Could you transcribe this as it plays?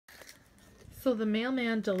So the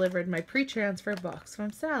mailman delivered my pre-transfer box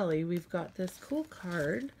from Sally. We've got this cool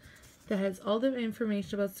card that has all the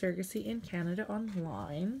information about surrogacy in Canada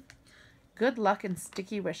online. Good luck and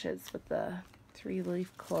sticky wishes with the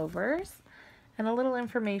 3-leaf clovers. And a little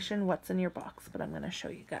information what's in your box, but I'm going to show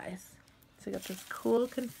you guys. So we got this cool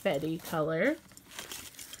confetti color.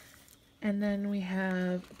 And then we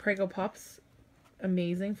have Prego Pops.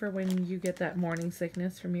 Amazing for when you get that morning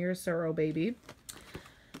sickness from your sorrow baby.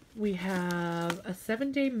 We have a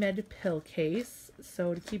 7-day med pill case,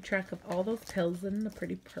 so to keep track of all those pills in the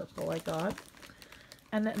pretty purple I got.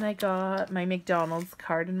 And then I got my McDonald's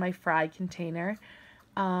card in my fry container.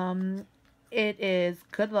 It is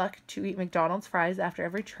good luck to eat McDonald's fries after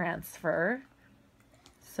every transfer.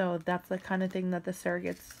 So that's the kind of thing that the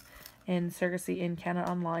surrogates in Surrogacy in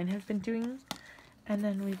Canada Online have been doing. And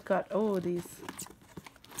then we've got, oh, these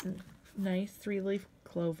nice 3-leaf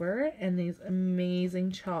clover and these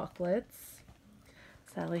amazing chocolates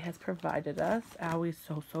Sally has provided us. Always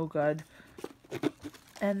so good.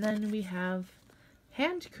 And then we have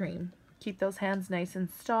hand cream. Keep those hands nice and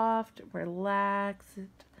soft, relaxed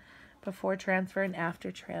before transfer and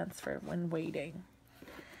after transfer when waiting.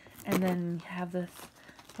 And then you have this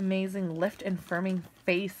amazing lift and firming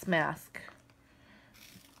face mask,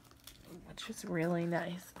 which is really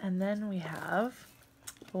nice. And then we have,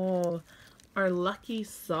 oh, our lucky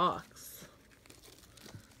socks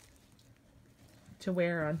to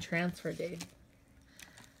wear on transfer day.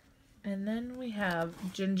 And then we have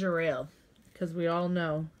ginger ale, because we all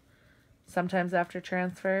know sometimes after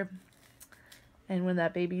transfer and when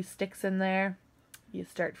that baby sticks in there, you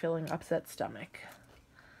start feeling upset stomach.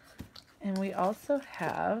 And we also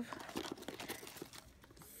have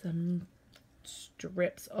some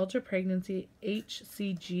strips, Ultra Pregnancy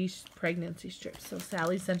HCG pregnancy strips. So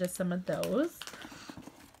Sally sent us some of those.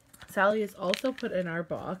 Sally has also put in our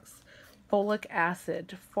box folic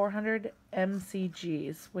acid, 400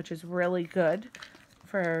 mcgs, which is really good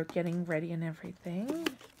for getting ready and everything.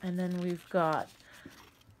 And then we've got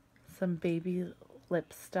some baby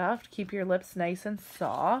lip stuff to keep your lips nice and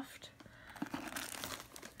soft.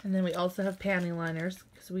 And then we also have panty liners,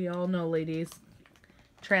 because we all know, ladies,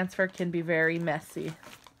 transfer can be very messy.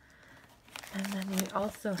 And then we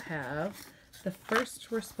also have the first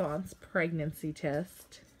response pregnancy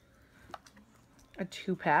test, a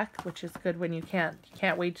 2-pack, which is good when you can't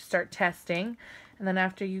wait to start testing. And then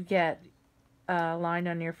after you get a line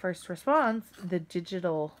on your first response, the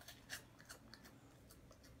digital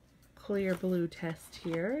clear blue test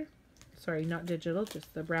here. Sorry, not digital,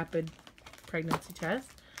 just the rapid pregnancy test.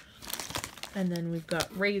 And then we've got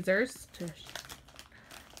razors to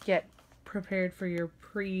get prepared for your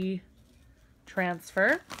pre-transfer.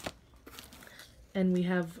 And we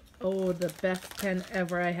have, oh, the best pen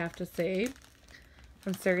ever, I have to say,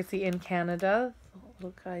 from Surrogacy in Canada. The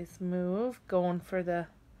little guys move, going for the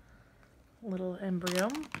little embryo.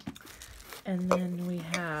 And then we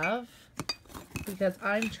have, because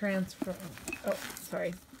I'm transferring, oh,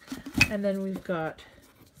 sorry. And then we've got,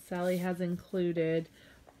 Sally has included,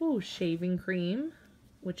 ooh, shaving cream,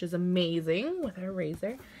 which is amazing with our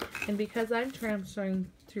razor. And because I'm transferring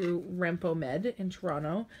through RempoMed in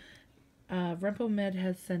Toronto, RempoMed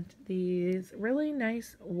has sent these really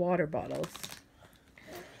nice water bottles.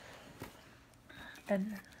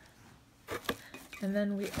 And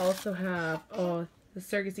then we also have, oh, the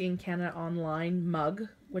Surrogacy in Canada Online mug,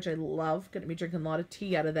 which I love. Going to be drinking a lot of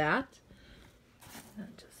tea out of that.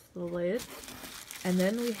 Just the lid. And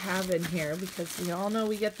then we have in here, because we all know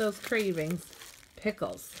we get those cravings,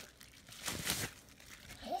 pickles.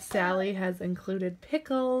 Sally has included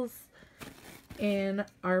pickles in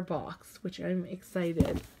our box, which I'm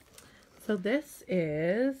excited. So this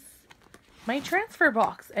is my transfer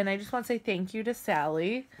box. And I just want to say thank you to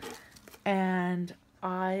Sally. And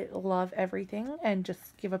I love everything. And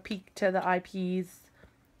just give a peek to the IPs,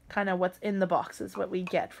 kind of what's in the boxes, what we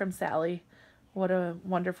get from Sally. What a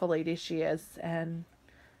wonderful lady she is. And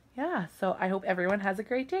yeah, so I hope everyone has a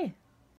great day.